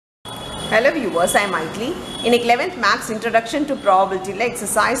Hello viewers, I am Maithili. In 11th Maths Introduction to Probability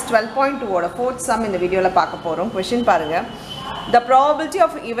exercise 12.2 oda fourth sum in the video la paaka porom. Question parunga. The probability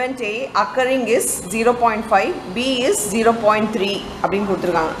of event A occurring is 0.5, B is 0.3 அப்படினு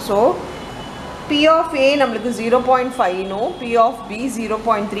கொடுத்திருக்காங்க. So P of A நமக்கு 0.5 no, P of B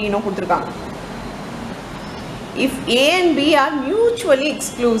 0.3 no கொடுத்திருக்காங்க. If A and B are mutually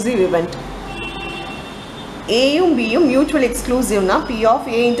exclusive event, A யும் B யும் mutually exclusive na P of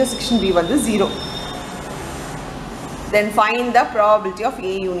A intersection B வந்து 0. Then find the probability of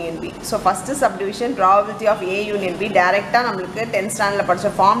A union B. So first subdivision probability of A union B direct ah நமக்கு 10th standardல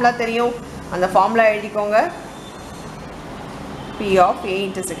படிச்ச formula தெரியும். அந்த formula எழுதிக்கோங்க. P of A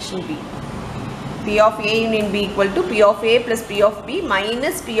intersection B. P of A union B equal to P of A plus P of B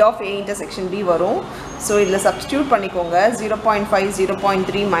minus P of A intersection B வரும். So இதுல substitute பண்ணிக்கோங்க. 0.5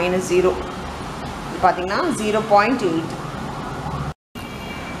 0.3 minus 0 பாத்தீங்கன்னா 0.8.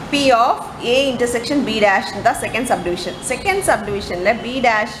 P of A intersection B dash the second subdivision. Second subdivisionல B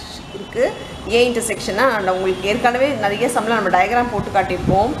dash இருக்கு, A intersection உங்களுக்கு ஏற்கனவே நிறைய சம்ல நம்ம diagram போட்டு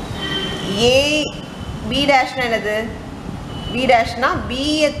காட்டியிருப்போம். A B dash என்னது? B dash B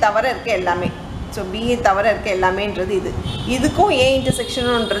தவிர இருக்க எல்லாமே. So B தவிர இருக்க எல்லாமேன்றது இது. இதுக்கும் A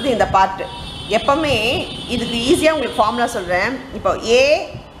intersectionன்றது இந்த பார்ட். எப்பவுமே இதுக்கு ஈஸியா உங்களுக்கு ஃபார்முலா சொல்றேன். இப்போ A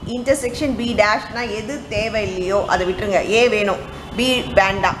intersection B dash எது தேவையில்லையோ அதை விட்டுருங்க. A வேணும், B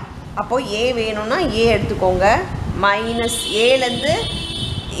வேண்டாம். அப்போ A வேணும்னா A எடுத்துக்கோங்க. மைனஸ் ஏலேருந்து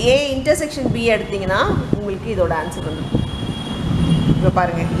A intersection B எடுத்தீங்கன்னா உங்களுக்கு இதோட ஆன்சர் வந்துடும். இப்போ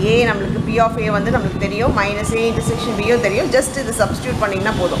பாருங்க, A நம்மளுக்கு P of A வந்து நம்மளுக்கு தெரியும், மைனஸ் A intersection B தெரியும். ஜஸ்ட் இது சப்ஸ்டியூட்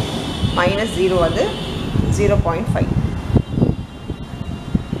பண்ணிங்கன்னா போதும். மைனஸ் 0 வந்து 0.5.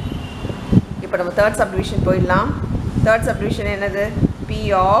 இப்போ நம்ம தேர்ட் சப்டிவிஷன் போயிடலாம். தேர்ட் சப்டிவிஷன் என்னது? P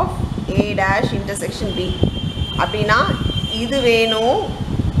of A dash intersection B அப்படின்னா இது வேணும்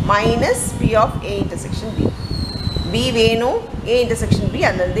minus P of A intersection B. B வேணும், A intersection B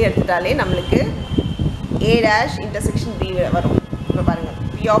அதுலேருந்து எடுத்துட்டாலே நம்மளுக்கு A dash intersection B வரும். இப்போ பாருங்கள்,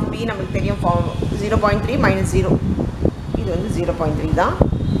 P of B நம்மளுக்கு தெரியும், 0.3 minus 0, இது வந்து 0.3 தான்.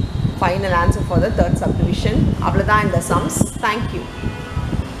 Final answer for the third subdivision. அவ்வளோதான் இந்த சம்ஸ். தேங்க்யூ.